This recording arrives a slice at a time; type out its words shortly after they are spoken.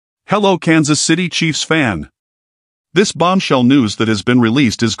Hello Kansas City Chiefs fan. This bombshell news that has been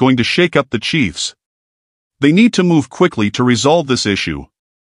released is going to shake up the Chiefs. They need to move quickly to resolve this issue.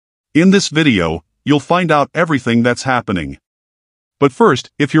 In this video, you'll find out everything that's happening. But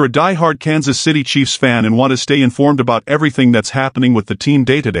first, if you're a die-hard Kansas City Chiefs fan and want to stay informed about everything that's happening with the team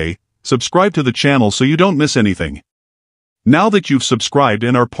day-to-day, subscribe to the channel so you don't miss anything. Now that you've subscribed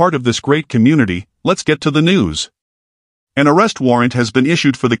and are part of this great community, let's get to the news. An arrest warrant has been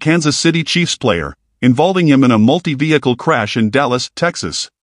issued for the Kansas City Chiefs player, involving him in a multi-vehicle crash in Dallas,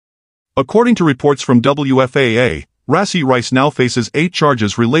 Texas. According to reports from WFAA, Rashee Rice now faces 8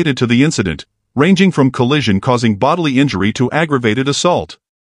 charges related to the incident, ranging from collision causing bodily injury to aggravated assault.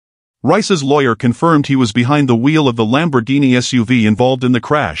 Rice's lawyer confirmed he was behind the wheel of the Lamborghini SUV involved in the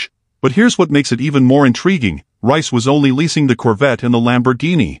crash, but here's what makes it even more intriguing: Rice was only leasing the Corvette and the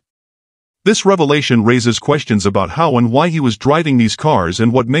Lamborghini. This revelation raises questions about how and why he was driving these cars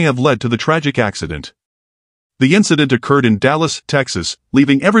and what may have led to the tragic accident. The incident occurred in Dallas, Texas,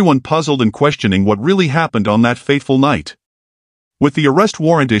 leaving everyone puzzled and questioning what really happened on that fateful night. With the arrest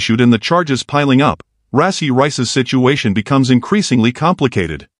warrant issued and the charges piling up, Rashee Rice's situation becomes increasingly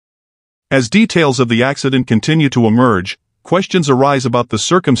complicated. As details of the accident continue to emerge, questions arise about the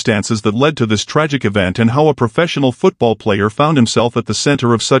circumstances that led to this tragic event and how a professional football player found himself at the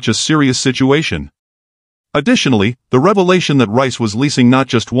center of such a serious situation. Additionally, the revelation that Rice was leasing not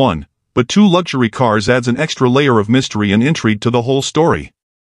just one, but 2 luxury cars adds an extra layer of mystery and intrigue to the whole story.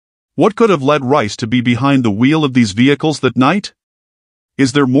 What could have led Rice to be behind the wheel of these vehicles that night?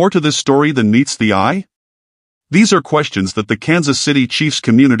 Is there more to this story than meets the eye? These are questions that the Kansas City Chiefs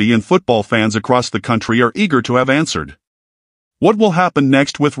community and football fans across the country are eager to have answered. What will happen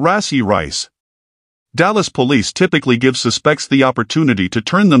next with Rashee Rice? Dallas police typically give suspects the opportunity to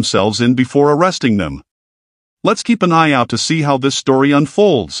turn themselves in before arresting them. Let's keep an eye out to see how this story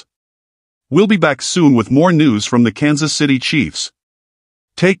unfolds. We'll be back soon with more news from the Kansas City Chiefs.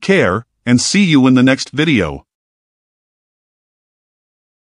 Take care, and see you in the next video.